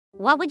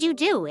What would you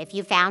do if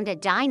you found a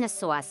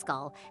dinosaur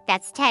skull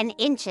that's 10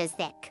 inches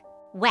thick?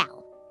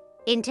 Well,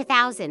 in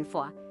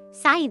 2004,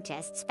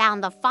 scientists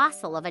found the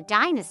fossil of a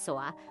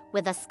dinosaur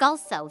with a skull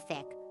so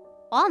thick,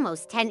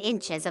 almost 10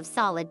 inches of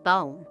solid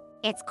bone.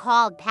 It's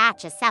called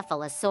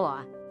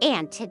Pachycephalosaurus,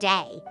 and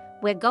today,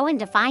 we're going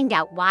to find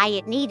out why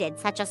it needed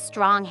such a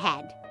strong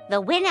head.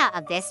 The winner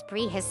of this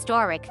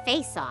prehistoric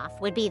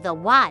face-off would be the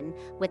one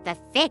with the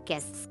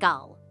thickest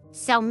skull.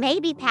 So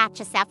maybe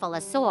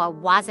Pachycephalosaurus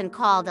wasn't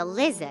called a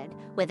lizard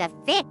with a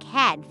thick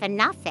head for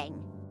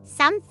nothing.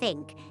 Some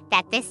think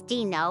that this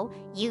dino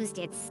used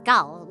its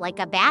skull like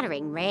a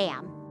battering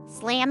ram,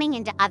 slamming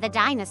into other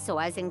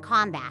dinosaurs in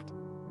combat.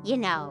 You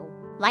know,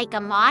 like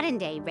a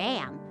modern-day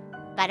ram.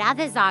 But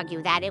others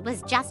argue that it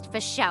was just for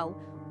show,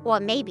 or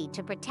maybe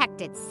to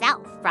protect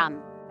itself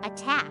from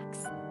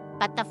attacks.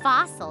 But the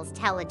fossils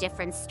tell a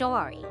different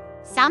story.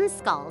 Some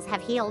skulls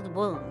have healed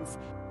wounds,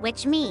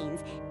 which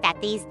means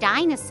that these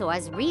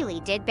dinosaurs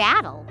really did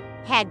battle,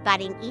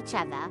 headbutting each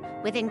other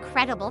with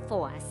incredible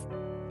force.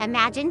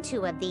 Imagine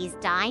two of these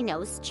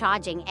dinos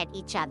charging at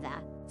each other,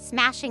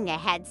 smashing their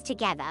heads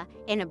together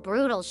in a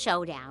brutal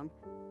showdown.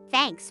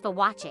 Thanks for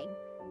watching.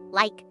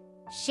 Like,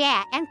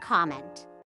 share, and comment.